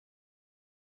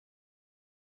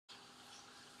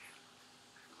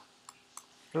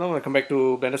Hello, welcome back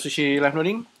to Blender Live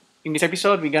Noding. In this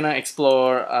episode, we're gonna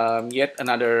explore yet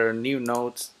another new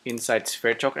node inside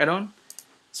Sverchok Add-On.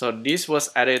 So this was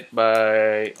added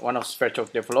by one of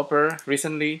Sverchok developer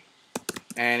recently,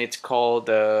 and it's called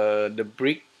the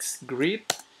bricks grid.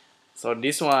 So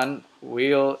this one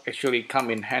will actually come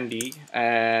in handy,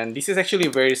 and this is actually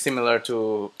very similar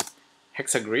to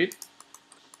hexagrid.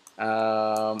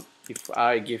 If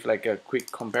I give like a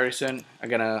quick comparison, I'm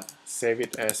gonna save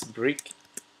it as brick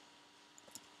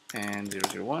and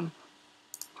 001.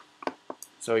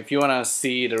 So if you want to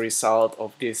see the result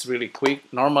of this really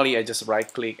quick, normally I just right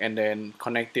click and then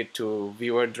connect it to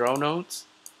viewer draw nodes.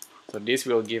 So this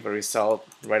will give a result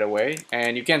right away,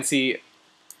 and you can see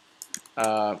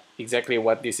exactly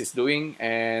what this is doing,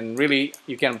 and really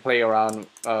you can play around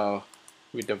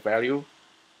with the value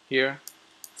here.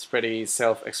 It's pretty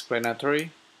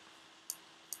self-explanatory.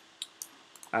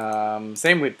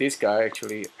 Same with this guy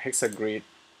actually, hexagrid.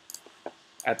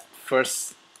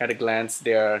 At a glance,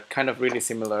 they are kind of really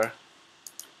similar.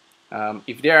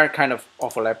 If they are kind of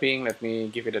overlapping, let me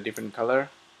give it a different color.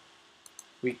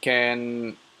 We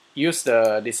can use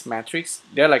this matrix.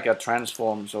 They're like a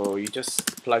transform, so you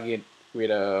just plug it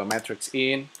with a matrix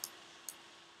in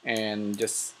and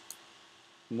just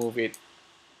move it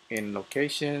in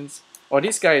locations. Oh,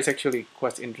 this guy is actually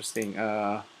quite interesting.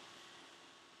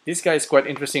 This guy is quite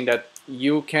interesting that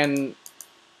you can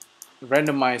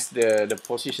randomize the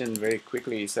position very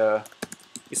quickly. It's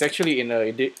actually in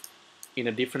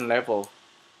a different level.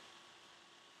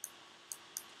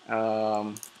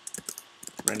 Random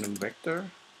vector.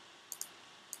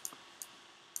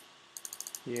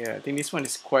 Yeah, I think this one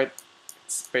is quite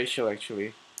special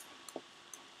actually.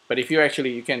 But if you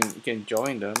can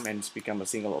join them and it's become a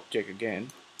single object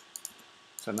again.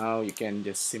 So now you can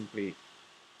just simply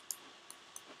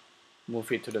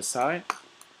move it to the side.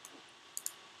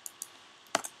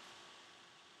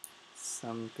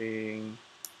 Something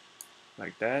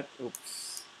like that.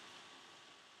 Oops.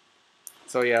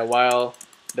 So yeah, while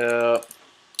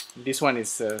this one is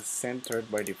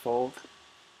centered by default,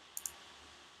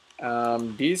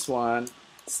 this one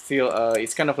still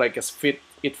it's kind of like a fit.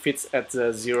 It fits at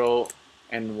the 0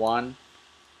 and 1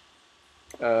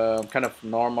 kind of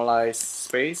normalized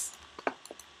space.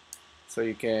 So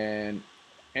you can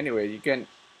you can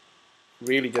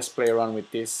really just play around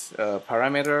with these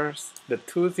parameters. The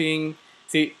two thing,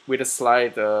 see, with a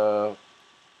slight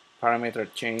parameter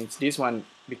change, this one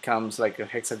becomes like a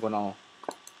hexagonal.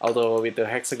 Although with the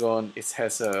hexagon, it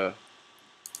has a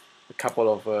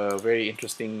couple of very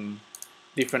interesting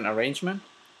different arrangement.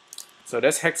 So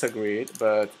that's hexagrid,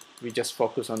 but we just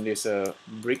focus on this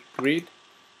brick grid.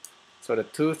 So the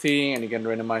two thing, and you can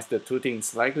randomize the two things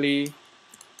slightly.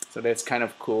 So that's kind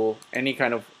of cool. Any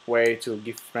kind of way to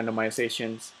give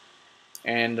randomizations.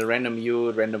 And the random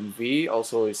U, random V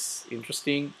also is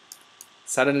interesting.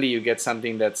 Suddenly you get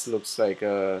something that looks like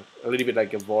a little bit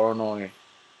like a Voronoi.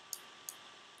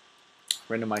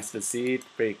 Randomize the seed,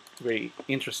 very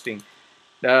interesting.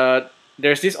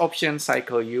 There's this option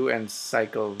cycle U and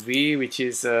cycle V, which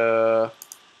is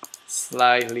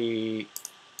slightly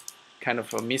kind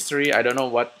of a mystery. I don't know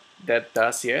what that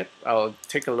does yet. I'll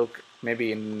take a look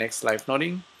maybe in next live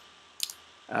noding.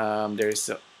 There's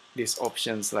these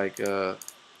options like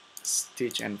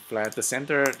stitch and flat. The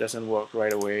center doesn't work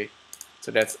right away,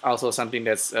 so that's also something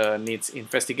that needs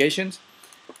investigations.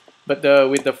 But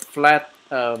with the flat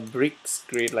bricks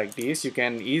grid like this, you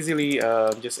can easily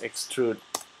just extrude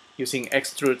using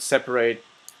extrude separate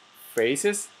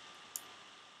faces.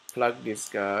 Plug this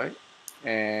guy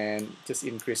and just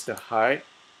increase the height,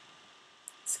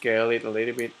 scale it a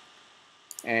little bit,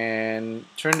 and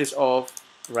turn this off.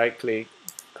 Right click,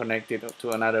 connect it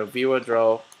to another viewer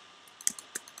draw,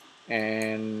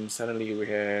 and suddenly we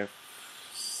have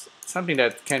something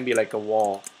that can be like a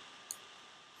wall.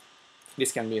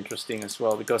 This can be interesting as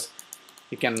well because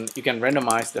you can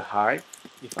randomize the height.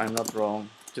 If I'm not wrong,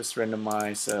 just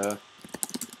randomize.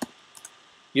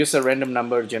 Use a random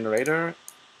number generator.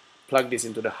 Plug this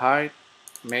into the height.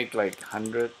 Make like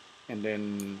 100, and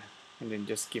then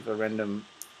just give a random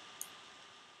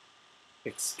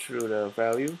extrude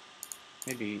value,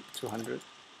 maybe 200.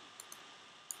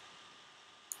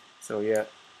 So yeah,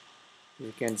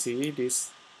 you can see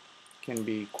this can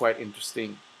be quite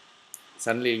interesting.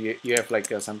 Suddenly you have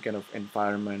like some kind of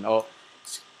environment, or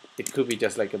it could be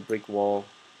just like a brick wall.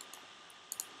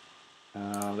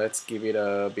 Let's give it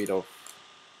a bit of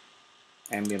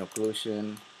ambient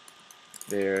occlusion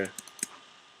there.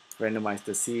 Randomize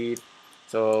the seed.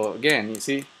 So again, you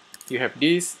see, you have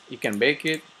this, you can bake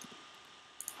it,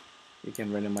 you can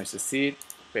randomize the seed,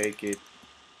 bake it.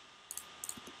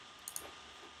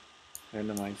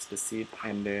 randomize the seed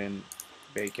and then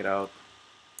bake it out.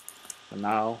 So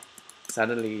now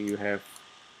suddenly you have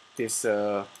this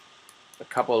a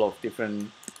couple of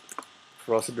different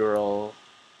procedural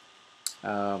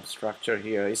structure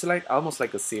here. It's like almost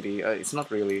like a city. It's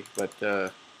not really,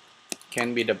 but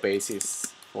can be the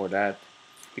basis for that,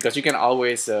 because you can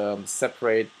always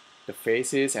separate the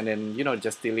faces and then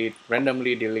just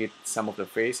randomly delete some of the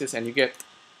faces, and you get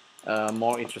a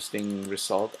more interesting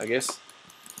result, I guess.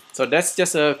 So that's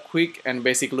just a quick and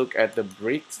basic look at the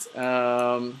bricks,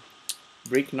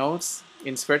 brick nodes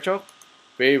in Sverchok.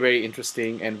 Very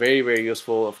interesting and very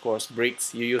useful. Of course,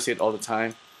 bricks, you use it all the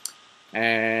time,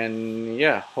 and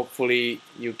yeah, hopefully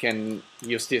you can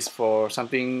use this for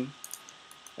something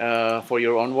for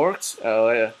your own works.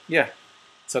 Yeah,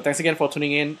 so thanks again for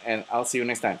tuning in, and I'll see you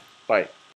next time. Bye.